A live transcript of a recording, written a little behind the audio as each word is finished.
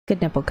Good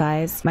nipple,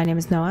 guys. My name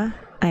is Noah.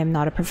 I am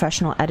not a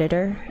professional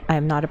editor. I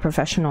am not a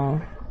professional,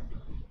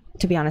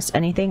 to be honest,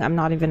 anything. I'm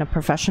not even a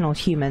professional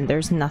human.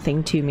 There's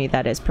nothing to me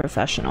that is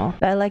professional.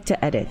 But I like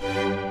to edit.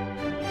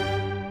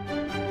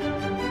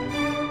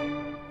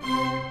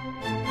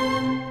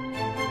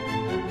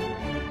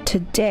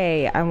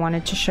 Today, I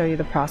wanted to show you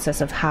the process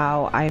of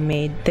how I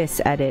made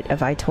this edit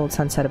of I Told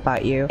Sunset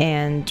About You.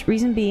 And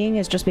reason being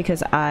is just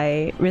because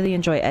I really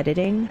enjoy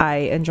editing. I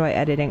enjoy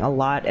editing a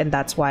lot, and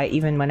that's why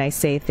even when I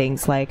say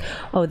things like,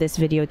 oh, this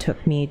video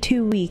took me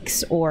 2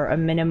 weeks or a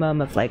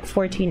minimum of like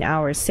 14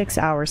 hours, 6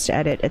 hours to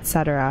edit,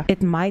 etc.,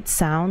 it might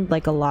sound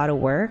like a lot of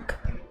work,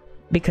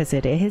 because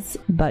it is,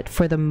 but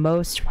for the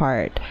most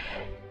part,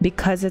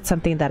 because it's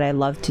something that I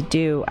love to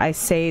do, I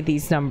say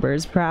these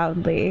numbers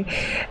proudly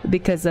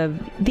because of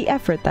the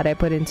effort that I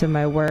put into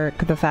my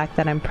work, the fact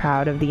that I'm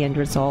proud of the end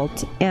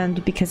result,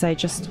 and because I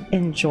just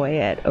enjoy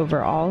it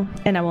overall.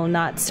 And I will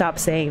not stop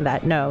saying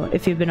that. No,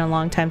 if you've been a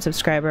long-time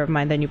subscriber of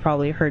mine, then you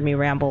probably heard me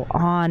ramble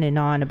on and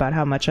on about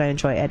how much I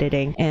enjoy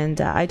editing, and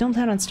I don't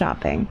plan on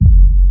stopping.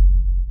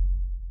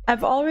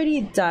 I've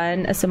already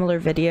done a similar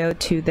video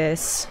to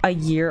this a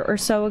year or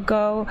so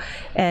ago,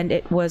 and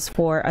it was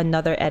for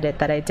another edit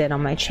that I did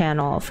on my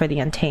channel for the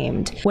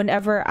Untamed.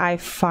 Whenever I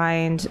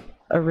find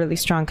a really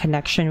strong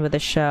connection with a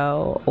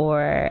show,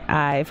 or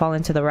I fall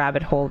into the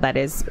rabbit hole that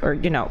is, or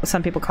you know,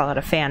 some people call it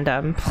a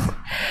fandom,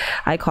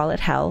 I call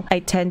it hell, I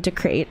tend to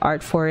create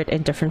art for it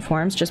in different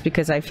forms just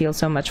because I feel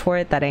so much for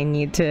it that I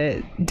need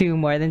to do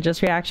more than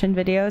just reaction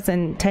videos.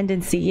 And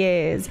tendency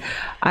is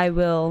I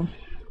will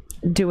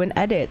do an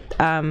edit,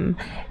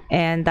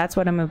 and that's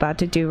what I'm about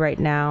to do right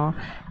now,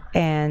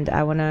 and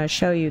I want to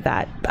show you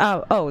that.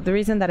 Oh, the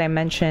reason that I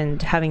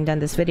mentioned having done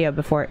this video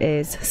before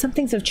is some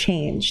things have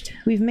changed.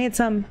 We've made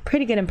some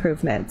pretty good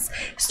improvements,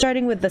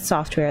 starting with the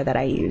software that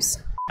I use.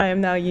 I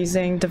am now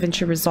using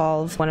DaVinci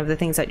Resolve. One of the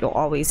things that you'll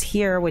always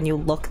hear when you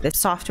look the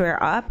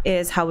software up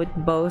is how it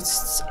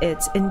boasts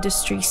its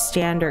industry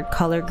standard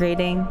color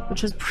grading,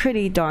 which is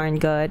pretty darn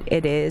good.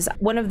 It is.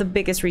 One of the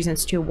biggest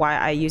reasons too why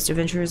I use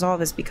DaVinci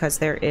Resolve is because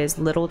there is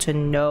little to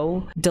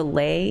no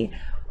delay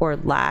or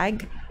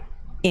lag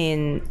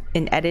in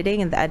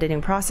editing and the editing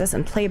process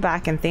and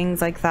playback and things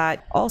like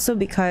that. Also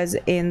because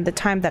in the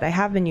time that I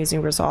have been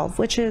using Resolve,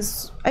 which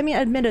is, I mean,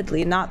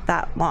 admittedly not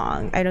that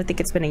long, I don't think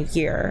it's been a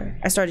year.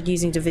 I started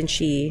using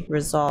DaVinci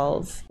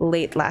Resolve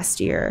late last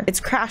year.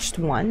 It's crashed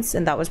once,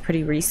 and that was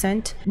pretty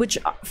recent, which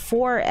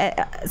for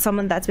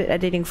someone that's been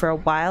editing for a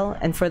while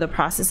and for the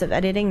process of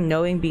editing,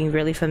 knowing, being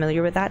really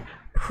familiar with that,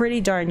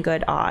 pretty darn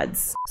good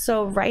odds.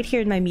 So right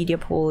here in my media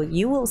pool,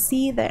 you will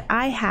see that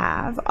I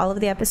have all of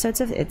the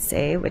episodes of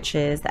Itse, which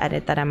is the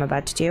edit that I'm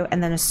about to do,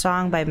 and then a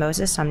song by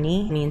Moses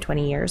Sumney, Me in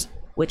 20 Years,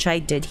 which I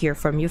did hear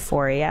from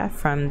Euphoria,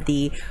 from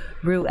the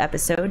Rue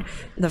episode.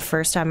 The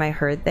first time I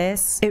heard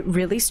this, it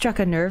really struck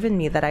a nerve in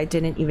me that I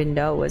didn't even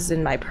know was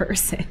in my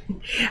person.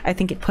 I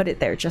think it put it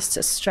there just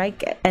to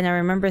strike it. And I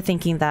remember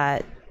thinking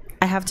that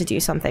I have to do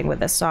something with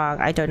this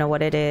song. I don't know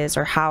what it is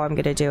or how I'm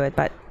gonna do it,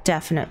 but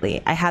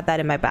definitely I had that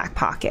in my back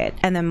pocket.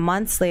 And then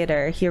months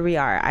later, here we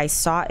are. I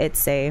saw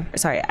Itse.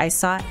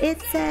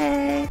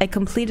 I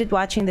completed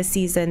watching the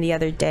season the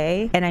other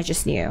day, and I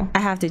just knew I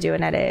have to do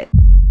an edit.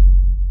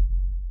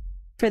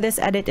 For this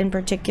edit in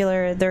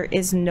particular, there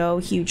is no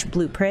huge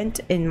blueprint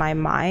in my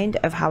mind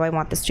of how I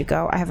want this to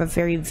go. I have a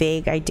very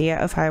vague idea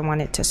of how I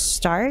want it to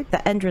start.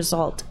 The end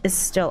result is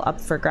still up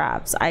for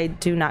grabs. I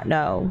do not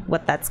know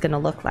what that's going to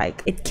look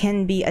like. It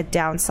can be a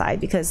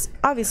downside because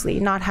obviously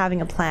not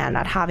having a plan,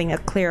 not having a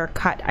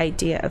clear-cut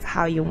idea of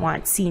how you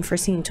want scene for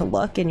scene to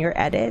look in your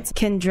edits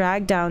can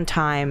drag down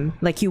time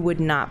like you would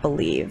not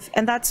believe.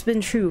 And that's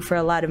been true for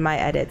a lot of my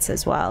edits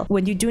as well.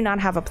 When you do not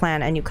have a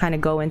plan and you kind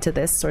of go into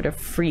this sort of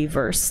free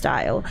verse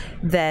style,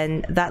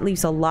 then that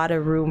leaves a lot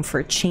of room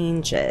for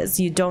changes.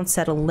 You don't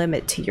set a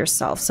limit to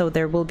yourself, so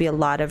there will be a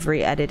lot of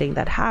re-editing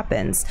that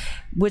happens,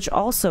 which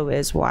also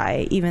is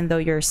why, even though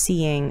you're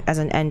seeing as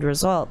an end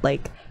result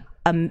like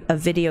a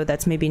video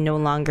that's maybe no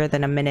longer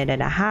than a minute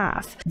and a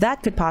half,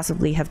 that could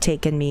possibly have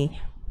taken me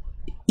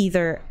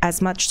either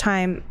as much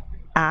time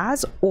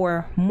as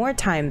or more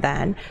time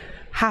than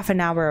half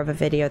an hour of a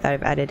video that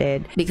I've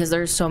edited, because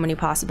there's so many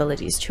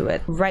possibilities to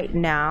it. Right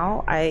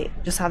now, I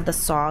just have the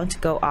song to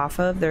go off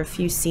of. There are a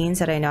few scenes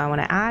that I know I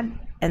want to add,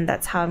 and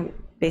that's how I'm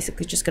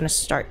basically just going to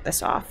start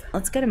this off.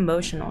 Let's get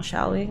emotional,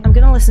 shall we? I'm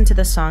going to listen to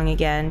the song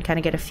again, kind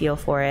of get a feel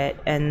for it,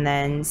 and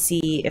then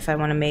see if I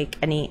want to make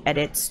any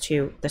edits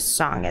to the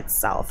song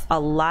itself. A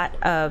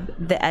lot of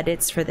the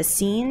edits for the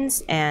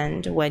scenes,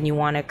 and when you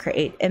want to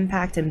create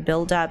impact and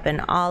build up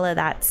and all of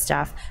that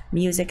stuff,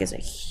 music is a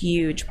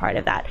huge part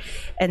of that.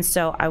 And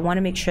so I want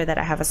to make sure that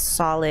I have a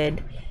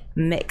solid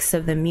mix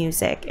of the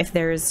music. If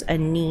there's a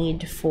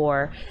need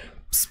for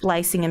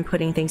splicing and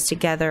putting things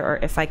together, or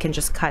if I can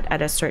just cut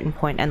at a certain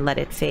point and let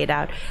it fade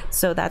out.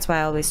 So that's why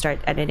I always start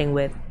editing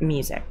with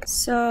music.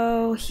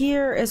 So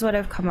here is what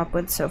I've come up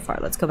with so far.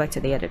 Let's go back to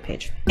the edit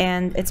page.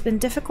 And it's been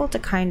difficult to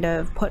kind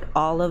of put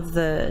all of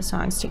the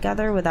songs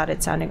together without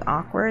it sounding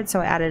awkward.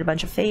 So I added a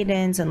bunch of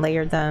fade-ins and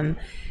layered them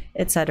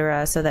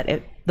etc., so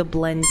that the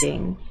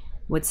blending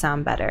would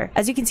sound better.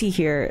 As you can see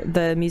here,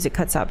 the music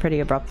cuts out pretty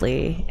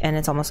abruptly and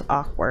it's almost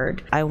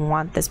awkward. I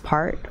want this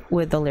part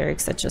with the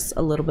lyrics that's just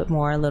a little bit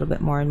more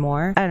and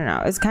more. I don't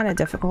know, it's kind of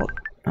difficult.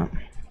 Oh.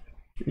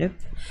 Nope.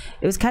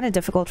 It was kind of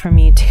difficult for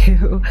me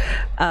to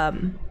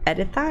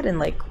edit that and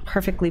like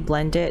perfectly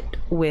blend it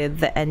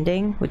with the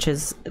ending, which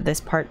is this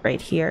part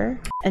right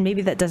here. And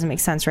maybe that doesn't make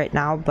sense right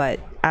now, but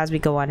as we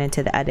go on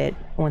into the edit,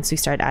 once we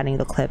start adding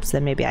the clips,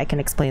 then maybe I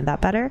can explain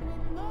that better.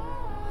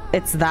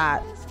 It's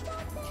that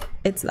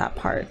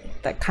part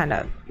that kind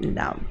of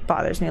now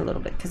bothers me a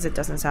little bit because it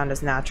doesn't sound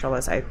as natural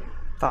as I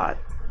thought,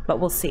 but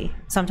we'll see.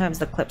 Sometimes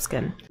the clips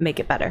can make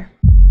it better.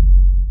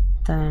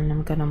 Then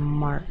I'm gonna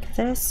mark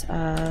this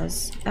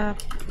as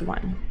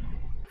F1.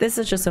 This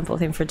is just a simple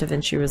thing for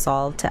DaVinci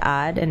Resolve to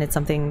add, and it's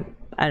something,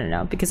 I don't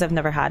know, because I've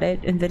never had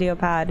it in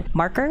VideoPad.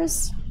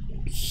 Markers,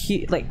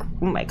 like,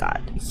 oh my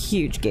god,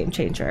 huge game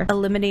changer.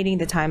 Eliminating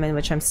the time in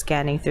which I'm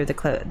scanning through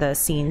the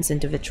scenes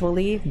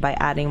individually by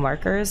adding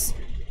markers,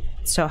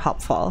 so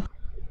helpful.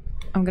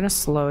 I'm gonna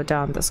slow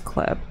down this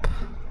clip.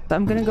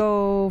 I'm gonna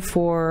go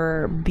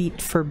for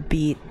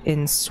beat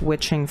in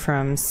switching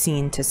from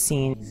scene to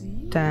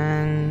scene.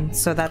 Then,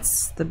 so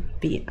that's the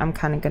beat I'm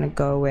kind of gonna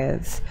go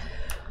with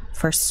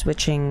for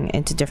switching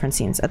into different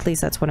scenes. At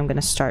least that's what I'm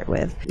gonna start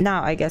with.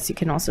 Now, I guess you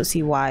can also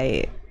see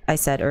why I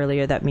said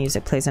earlier that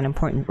music plays an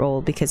important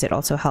role, because it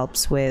also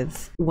helps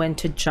with when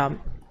to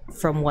jump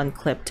from one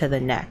clip to the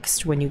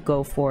next when you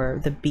go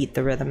for the beat,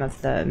 the rhythm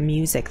of the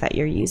music that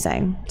you're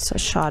using. So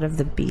shot of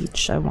the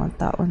beach, I want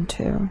that one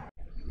too.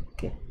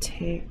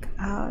 Take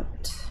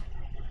out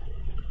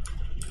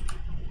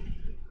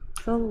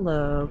the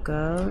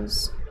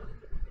logos.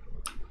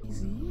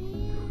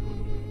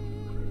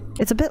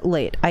 It's a bit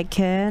late. I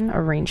can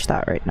arrange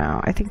that right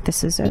now. I think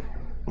this is it.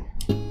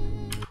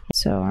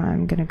 So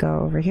I'm gonna go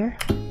over here,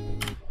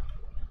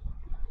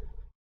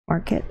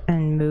 mark it,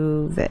 and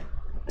move it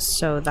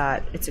so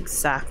that it's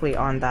exactly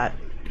on that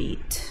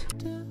beat.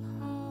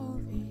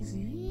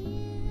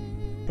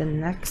 The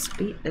next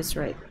beat is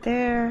right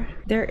there.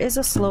 There is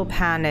a slow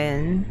pan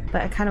in,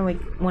 but I kind of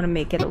want to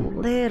make it a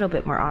little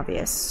bit more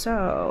obvious.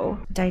 So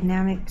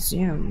dynamic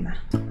zoom.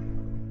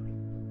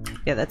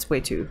 Yeah, that's way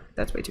too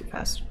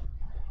fast.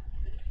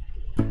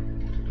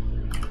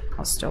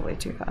 Still way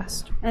too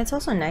fast. And it's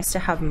also nice to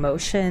have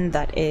motion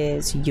that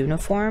is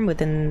uniform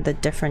within the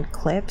different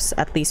clips,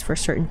 at least for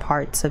certain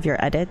parts of your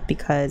edit,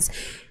 because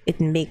it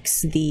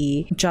makes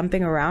the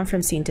jumping around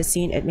from scene to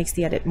scene, it makes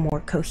the edit more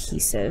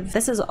cohesive.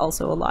 This is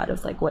also a lot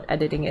of like what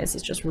editing is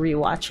just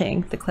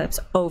rewatching the clips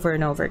over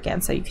and over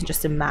again, so you can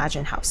just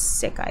imagine how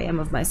sick I am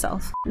of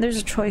myself. And there's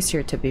a choice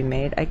here to be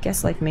made. I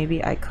guess like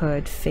maybe I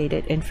could fade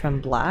it in from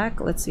black.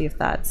 Let's see if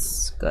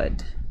that's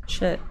good.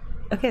 Shit.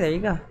 Okay, there you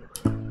go.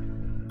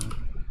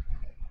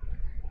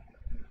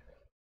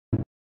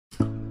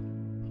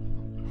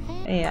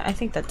 Yeah, I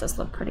think that does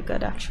look pretty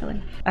good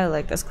actually. I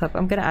like this clip.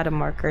 I'm gonna add a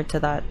marker to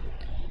that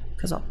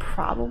because I'll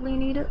probably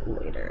need it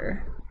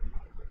later.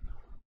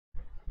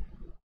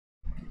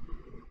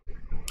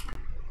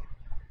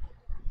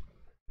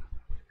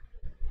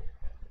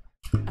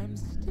 I'm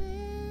still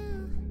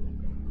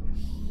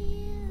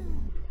here.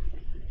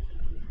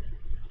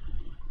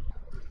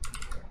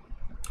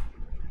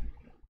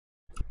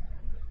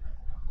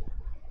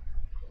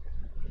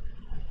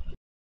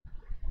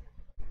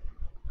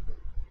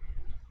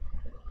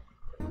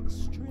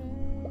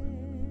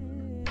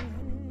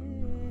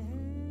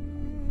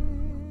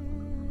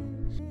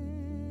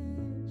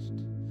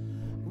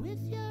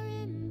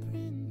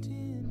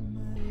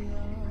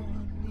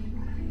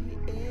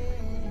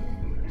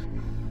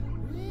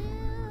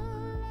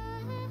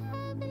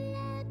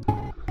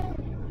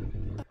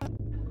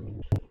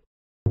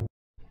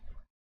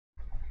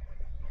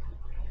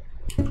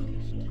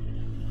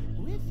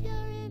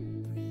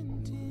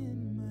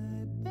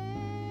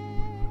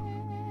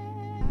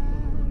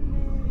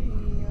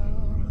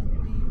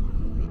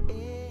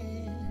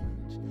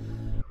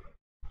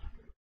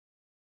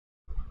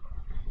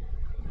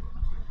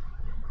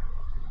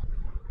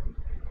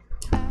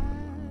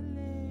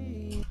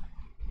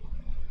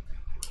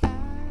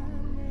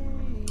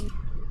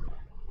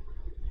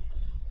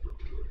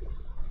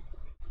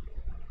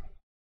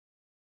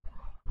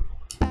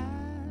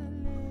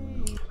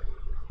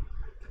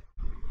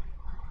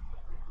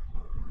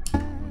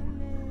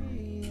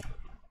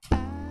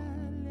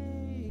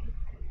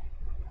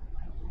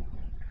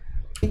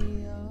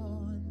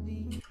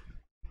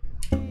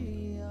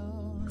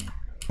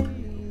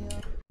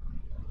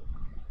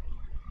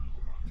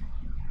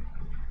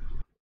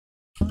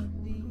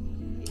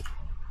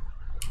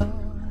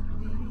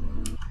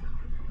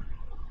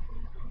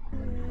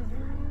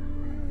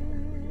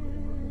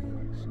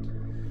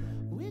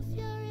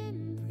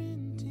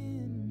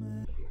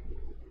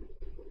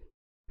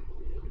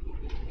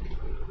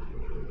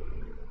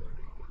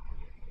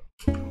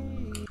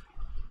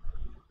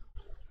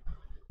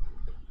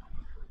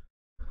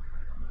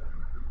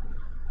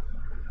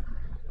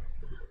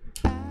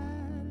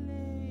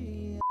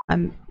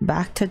 I'm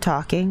back to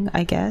talking,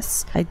 I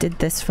guess. I did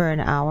this for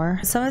an hour.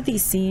 Some of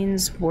these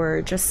scenes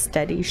were just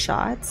steady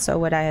shots, so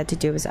what I had to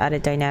do was add a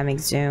dynamic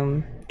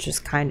zoom,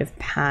 just kind of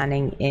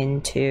panning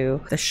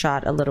into the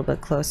shot a little bit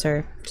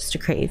closer just to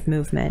create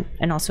movement.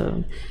 And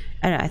also,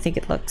 I don't know, I think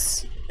it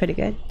looks pretty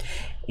good.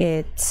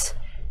 It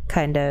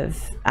kind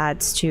of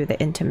adds to the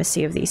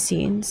intimacy of these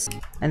scenes.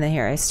 And then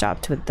here I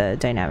stopped with the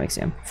dynamic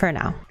zoom for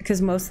now,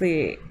 because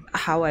mostly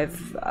how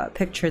I've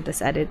pictured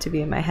this edit to be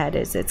in my head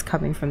is it's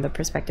coming from the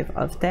perspective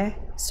of Teh.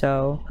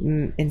 So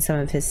in some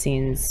of his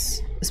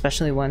scenes,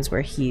 especially ones where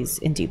he's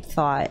in deep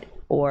thought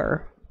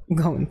or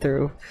going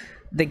through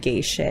the gay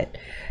shit,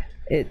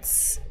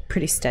 it's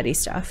pretty steady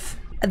stuff.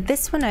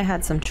 This one I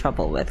had some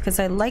trouble with because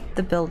I liked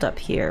the build up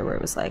here where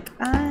it was like,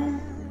 I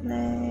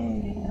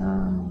lay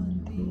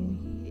on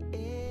the...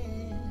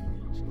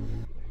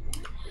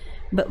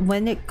 But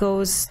when it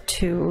goes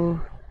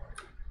to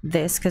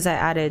this, because I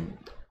added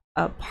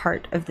a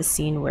part of the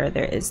scene where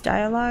there is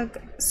dialogue,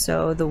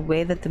 so the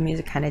way that the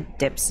music kind of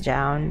dips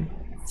down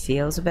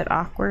feels a bit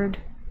awkward.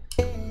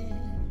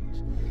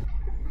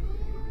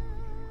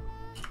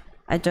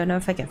 I don't know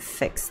if I can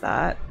fix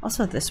that.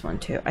 Also this one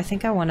too. I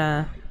think I want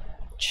to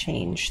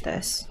change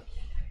this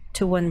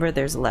to one where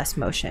there's less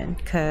motion,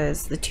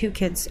 because the two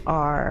kids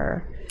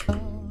are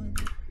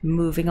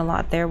moving a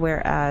lot there,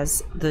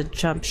 whereas the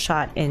jump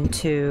shot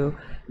into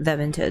them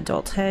into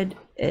adulthood,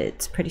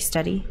 it's pretty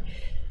steady.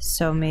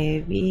 So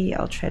maybe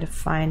I'll try to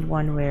find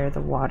one where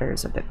the water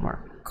is a bit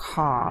more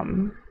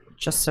calm,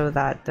 just so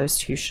that those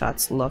two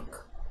shots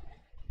look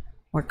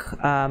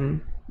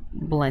more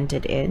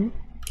blended in.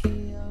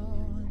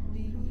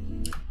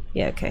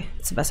 Yeah, okay,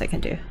 it's the best I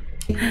can do.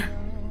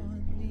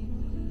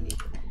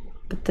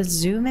 But the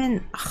zoom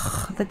in,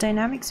 the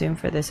dynamic zoom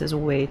for this is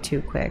way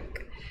too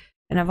quick.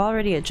 And I've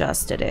already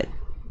adjusted it.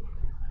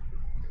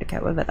 Okay,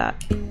 what about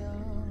that?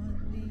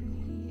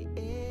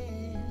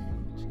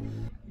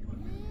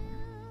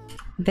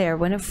 There,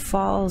 when it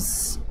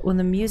falls, when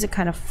the music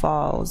kind of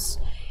falls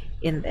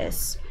in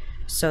this,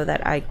 so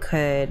that I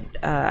could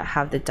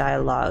have the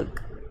dialogue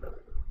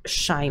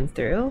shine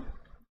through.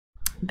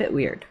 A bit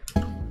weird.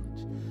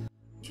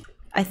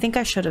 I think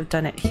I should have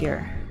done it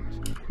here,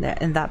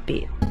 in that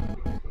beat.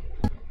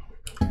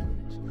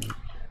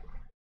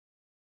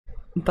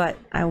 But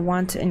I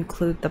want to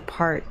include the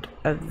part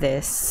of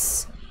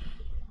this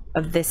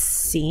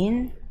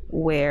scene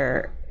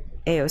where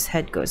Ao's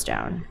head goes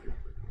down.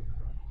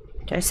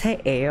 Did I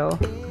say Ao?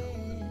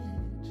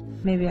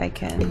 Maybe I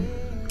can.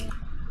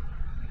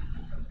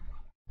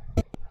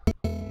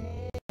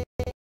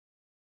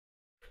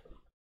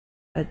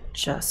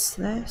 Adjust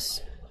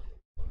this.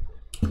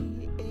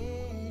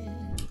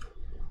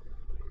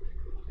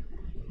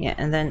 Yeah,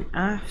 and then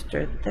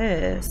after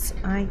this,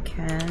 I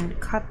can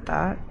cut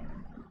that.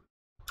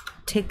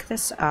 Take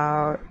this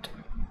out.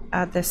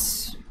 Add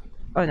this.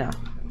 Oh no,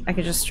 I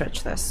could just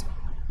stretch this.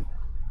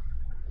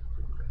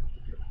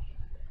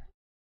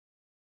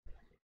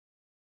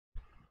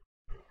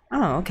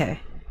 Oh, okay.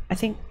 I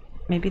think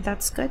maybe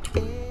that's good.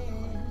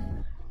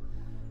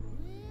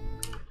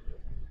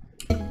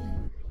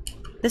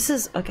 This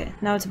is okay.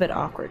 Now it's a bit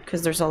awkward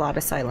because there's a lot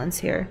of silence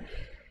here.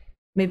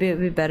 Maybe it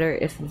would be better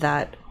if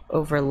that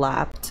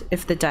overlapped,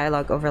 if the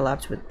dialogue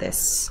overlapped with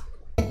this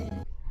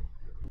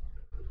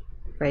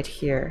right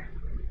here.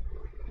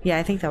 Yeah,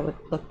 I think that would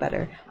look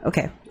better.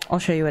 Okay, I'll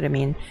show you what I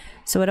mean.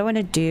 So what I want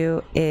to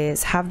do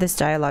is have this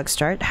dialogue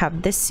start,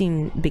 have this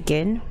scene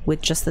begin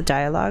with just the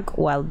dialogue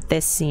while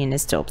this scene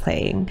is still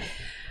playing.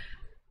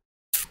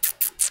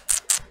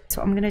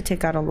 So I'm going to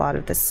take out a lot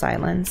of the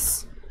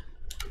silence.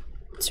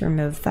 Let's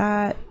remove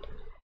that.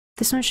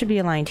 This one should be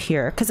aligned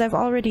here because I've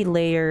already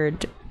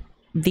layered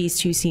these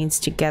two scenes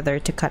together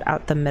to cut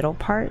out the middle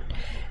part,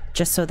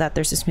 just so that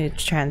there's a smooth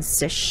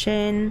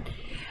transition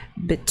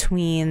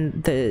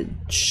between the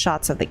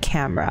shots of the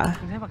camera.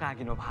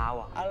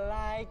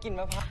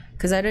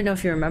 Because I don't know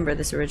if you remember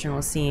this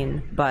original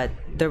scene, but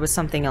there was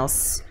something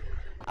else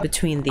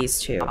between these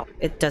two.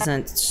 It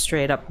doesn't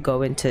straight up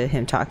go into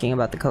him talking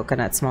about the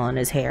coconut smell in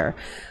his hair,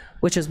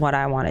 which is what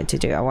I wanted to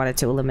do. I wanted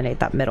to eliminate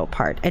that middle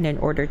part. And in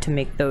order to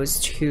make those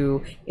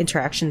two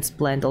interactions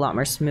blend a lot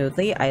more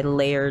smoothly, I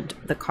layered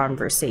the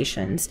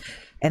conversations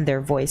and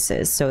their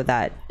voices so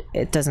that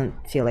it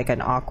doesn't feel like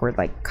an awkward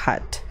like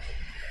cut.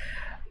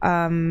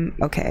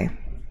 Okay,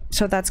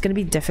 so that's gonna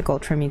be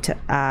difficult for me to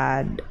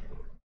add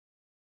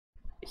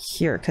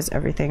here because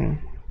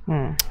everything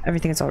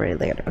is already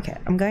layered. Okay,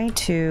 I'm going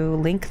to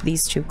link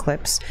these two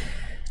clips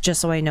just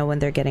so I know when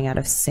they're getting out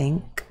of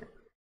sync.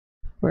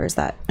 Where is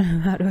that?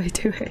 How do I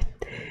do it?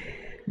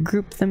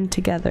 Group them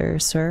together,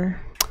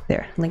 sir.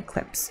 There, link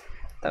clips.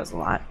 That was a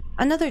lot.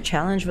 Another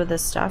challenge with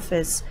this stuff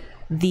is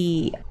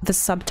the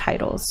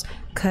subtitles,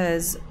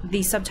 because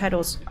the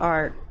subtitles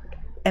are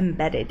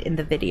embedded in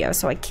the video,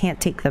 so I can't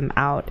take them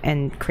out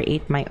and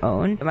create my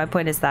own. My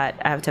point is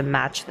that I have to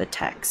match the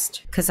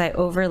text because I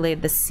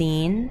overlaid the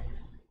scene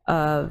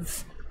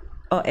of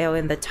Oh-aew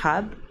in the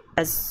tub,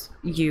 as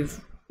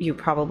you've you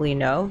probably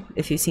know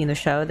if you've seen the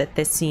show that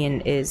this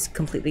scene is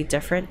completely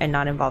different and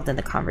not involved in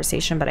the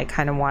conversation, but I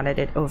kind of wanted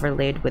it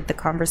overlaid with the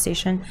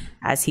conversation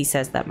as he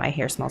says that my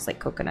hair smells like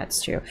coconuts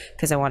too,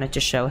 because I wanted to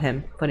show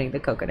him putting the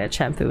coconut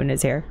shampoo in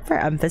his hair for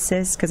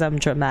emphasis, because I'm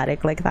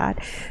dramatic like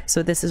that.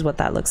 So this is what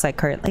that looks like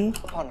currently.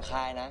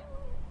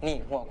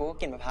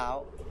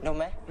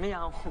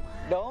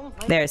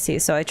 There, see,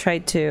 so I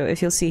tried to,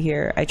 if you'll see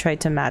here, I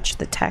tried to match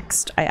the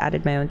text. I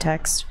added my own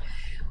text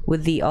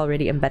with the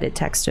already embedded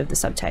text of the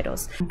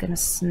subtitles. I'm gonna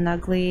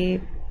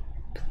snugly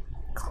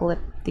clip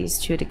these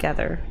two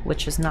together,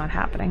 which is not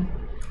happening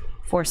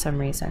for some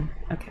reason.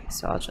 Okay,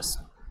 so I'll just...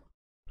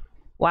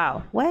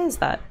 Wow, why is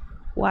that?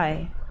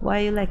 Why? Why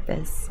are you like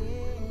this?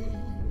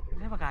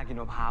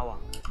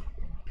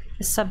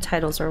 The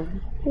subtitles are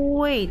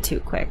way too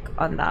quick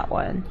on that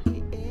one.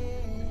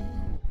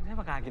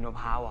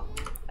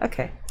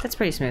 Okay, that's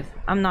pretty smooth.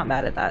 I'm not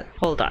mad at that.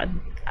 Hold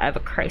on. I have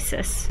a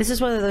crisis. This is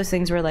one of those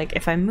things where, like,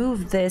 if I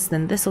move this,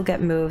 then this will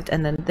get moved,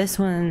 and then this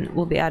one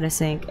will be out of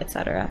sync,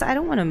 etc. I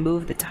don't want to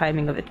move the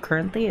timing of it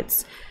currently.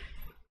 It's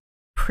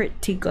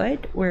pretty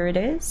good where it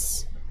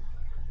is.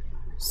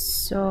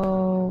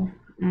 So,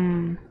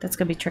 that's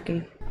gonna be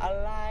tricky.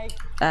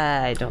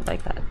 I don't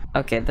like that.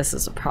 Okay, this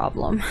is a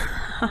problem.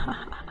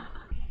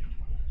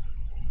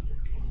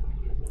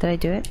 Did I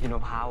do it?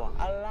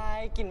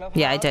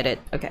 Yeah, I did it.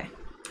 Okay.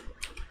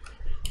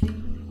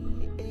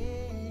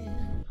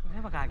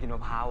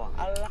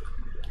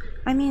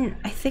 I mean,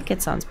 I think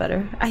it sounds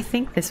better. I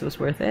think this was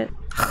worth it.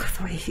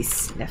 The way he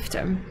sniffed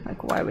him.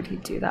 Like, why would he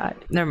do that?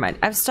 Never mind.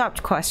 I've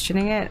stopped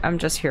questioning it. I'm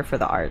just here for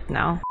the art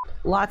now.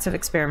 Lots of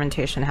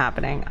experimentation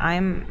happening.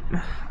 I'm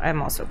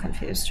also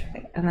confused.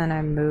 And then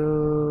I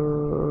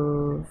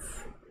move...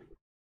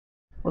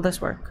 Will this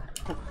work?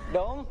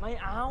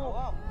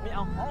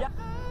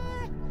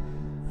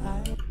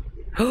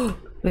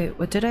 Wait,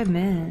 what did I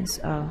miss?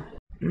 Oh.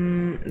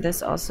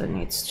 This also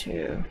needs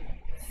to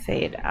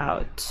fade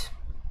out.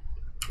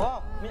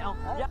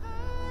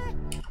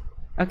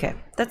 Okay,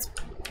 that's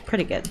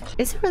pretty good.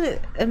 Is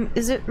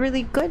it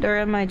really good, or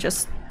am I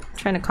just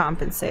trying to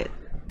compensate?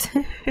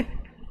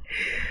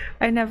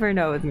 I never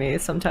know with me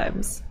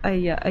sometimes.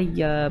 Bangya.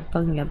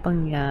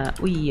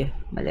 Uy,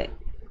 mali.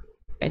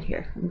 Right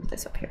here. Move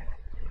this up here.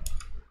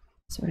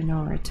 So I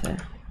know where to...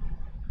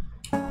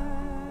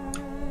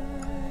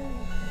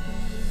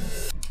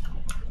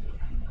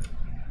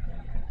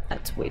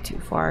 That's way too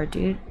far,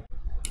 dude.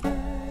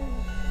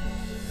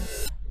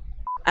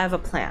 I have a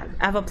plan.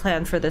 I have a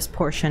plan for this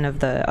portion of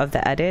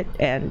the edit,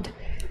 and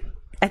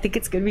I think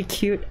it's gonna be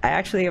cute. I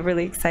actually am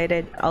really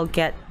excited. I'll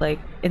get like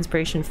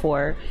inspiration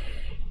for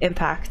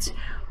impact,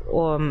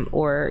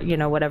 or you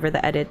know, whatever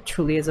the edit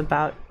truly is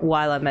about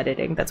while I'm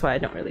editing. That's why I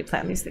don't really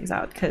plan these things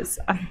out, because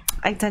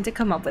I tend to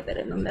come up with it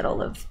in the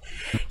middle of,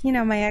 you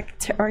know, my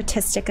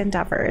artistic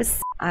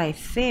endeavors. I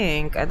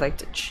think I'd like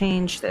to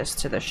change this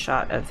to the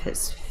shot of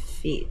his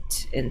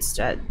feet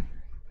instead,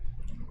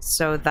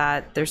 so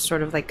that there's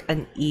sort of like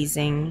an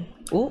easing.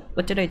 Oh,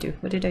 what did I do?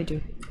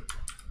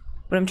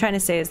 What I'm trying to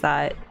say is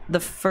that the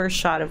first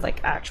shot of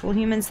like actual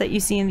humans that you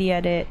see in the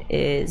edit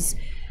is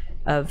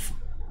of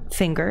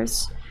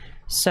fingers,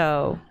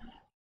 so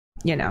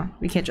you know,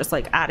 we can't just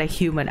like add a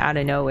human out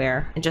of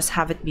nowhere and just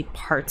have it be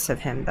parts of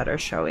him that are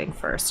showing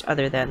first,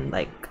 other than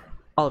like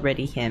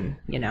already him,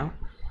 you know.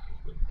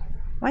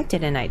 Why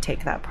didn't I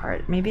take that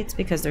part? Maybe it's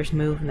because there's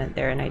movement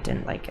there and I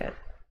didn't like it.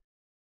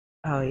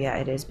 Oh yeah,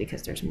 it is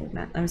because there's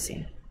movement. Let me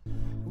see.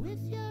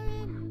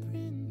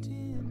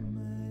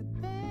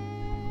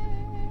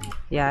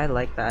 Yeah, I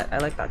like that. I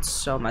like that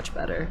so much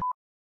better.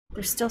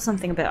 There's still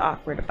something a bit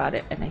awkward about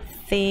it, and I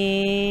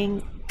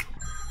think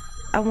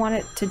I want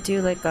it to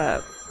do like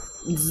a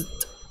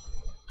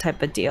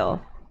type of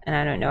deal, and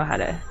I don't know how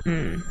to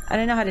I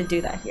don't know how to do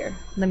that here.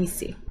 Let me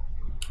see.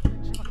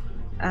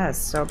 That is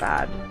so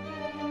bad.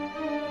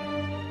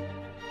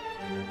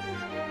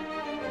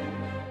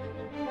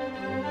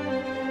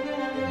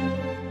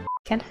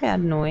 Can't I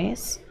add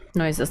noise?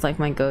 Noise is like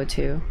my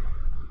go-to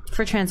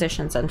for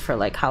transitions and for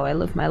like how I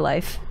live my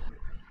life.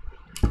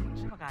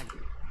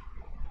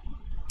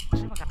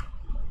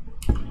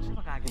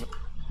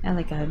 I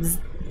like a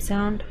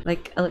sound,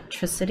 like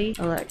electricity,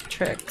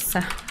 electric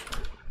sound.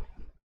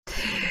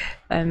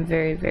 I'm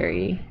very,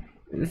 very,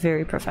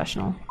 very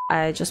professional.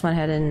 I just went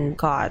ahead and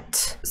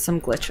got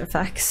some glitch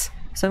effects.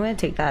 So I'm gonna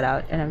take that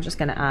out, and I'm just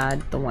gonna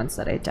add the ones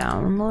that I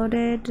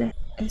downloaded.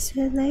 Is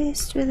it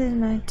laced with a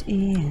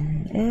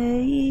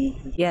DNA?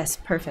 Yes,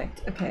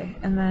 perfect. Okay,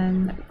 and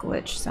then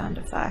glitch sound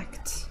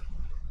effect.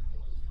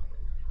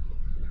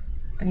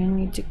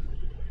 I'm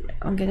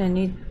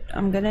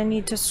gonna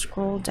need to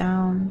scroll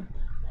down.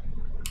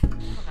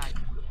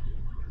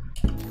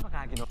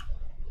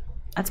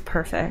 That's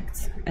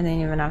perfect. I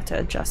didn't even have to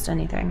adjust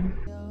anything.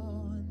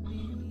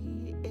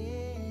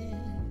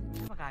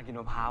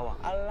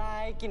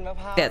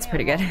 That's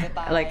pretty good.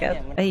 I like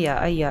it.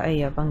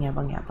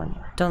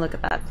 Don't look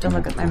at that. Don't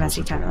look at my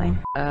messy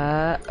timeline.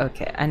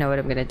 Okay. I know what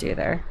I'm gonna do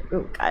there.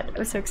 Oh god,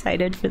 I'm so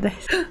excited for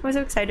this. I'm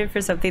so excited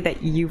for something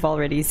that you've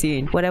already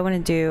seen. What I want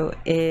to do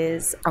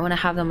is I want to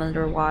have them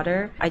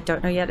underwater. I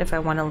don't know yet if I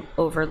want to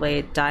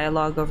overlay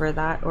dialogue over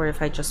that or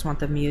if I just want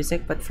the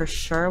music, but for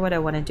sure what I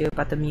want to do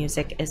about the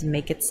music is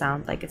make it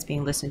sound like it's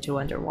being listened to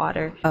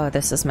underwater. Oh,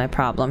 this is my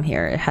problem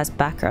here. It has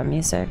background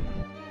music.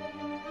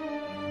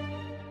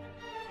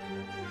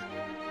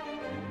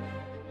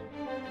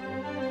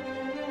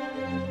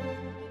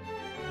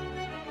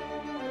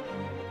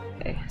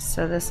 Okay,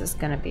 so this is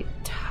gonna be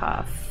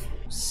tough.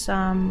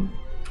 Some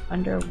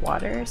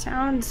underwater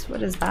sounds?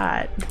 What is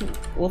that?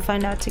 We'll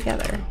find out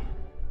together.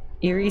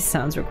 Eerie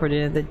sounds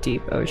recorded in the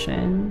deep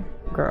ocean.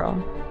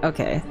 Girl.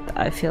 Okay,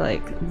 I feel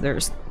like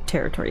there's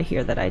territory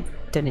here that I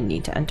didn't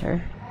need to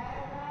enter.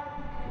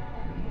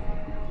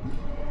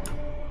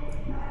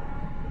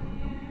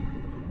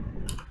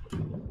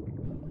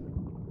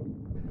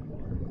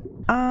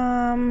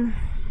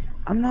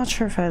 I'm not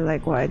sure if I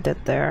like what I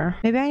did there.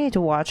 Maybe I need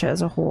to watch it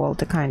as a whole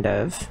to kind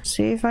of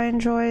see if I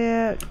enjoy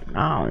it.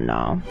 I don't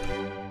know.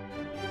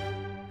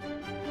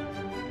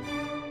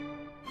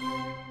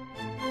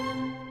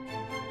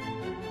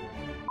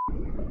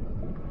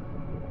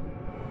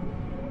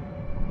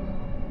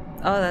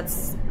 Oh,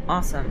 that's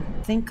awesome.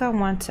 I think I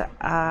want to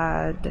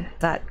add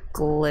that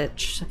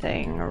glitch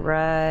thing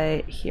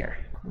right here.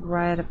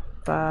 Right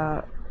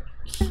about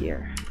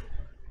here.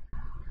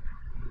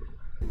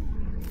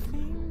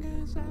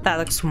 That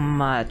looks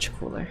much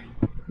cooler.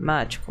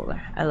 Much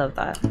cooler. I love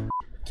that.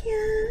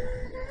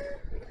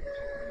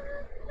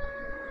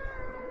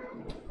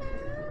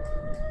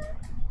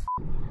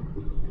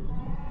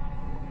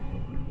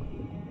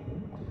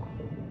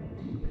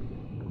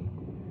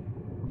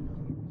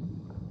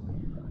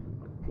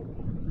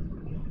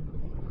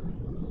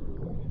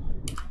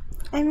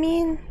 I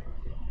mean,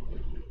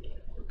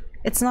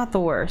 it's not the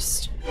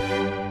worst.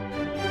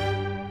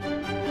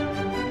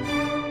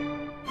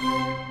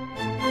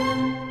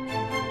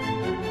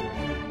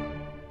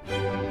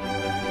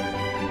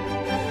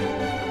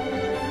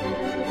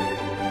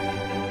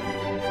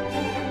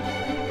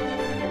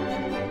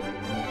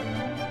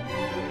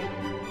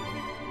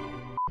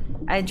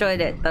 I enjoyed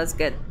it. That's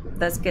good.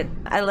 That's good.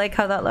 I like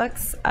how that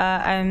looks.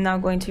 I'm now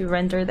going to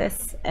render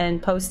this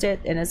and post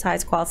it in as high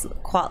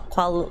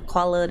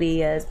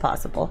quality as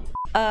possible.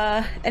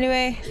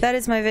 Anyway, that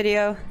is my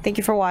video. Thank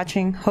you for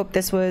watching. Hope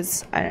this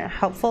was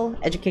helpful,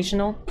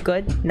 educational,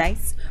 good,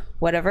 nice,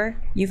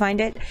 whatever you find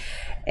it.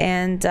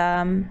 And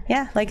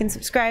yeah, like and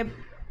subscribe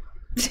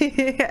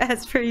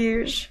as per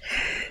usual.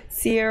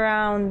 See you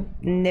around,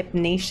 Nip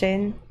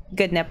Nation.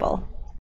 Good nipple.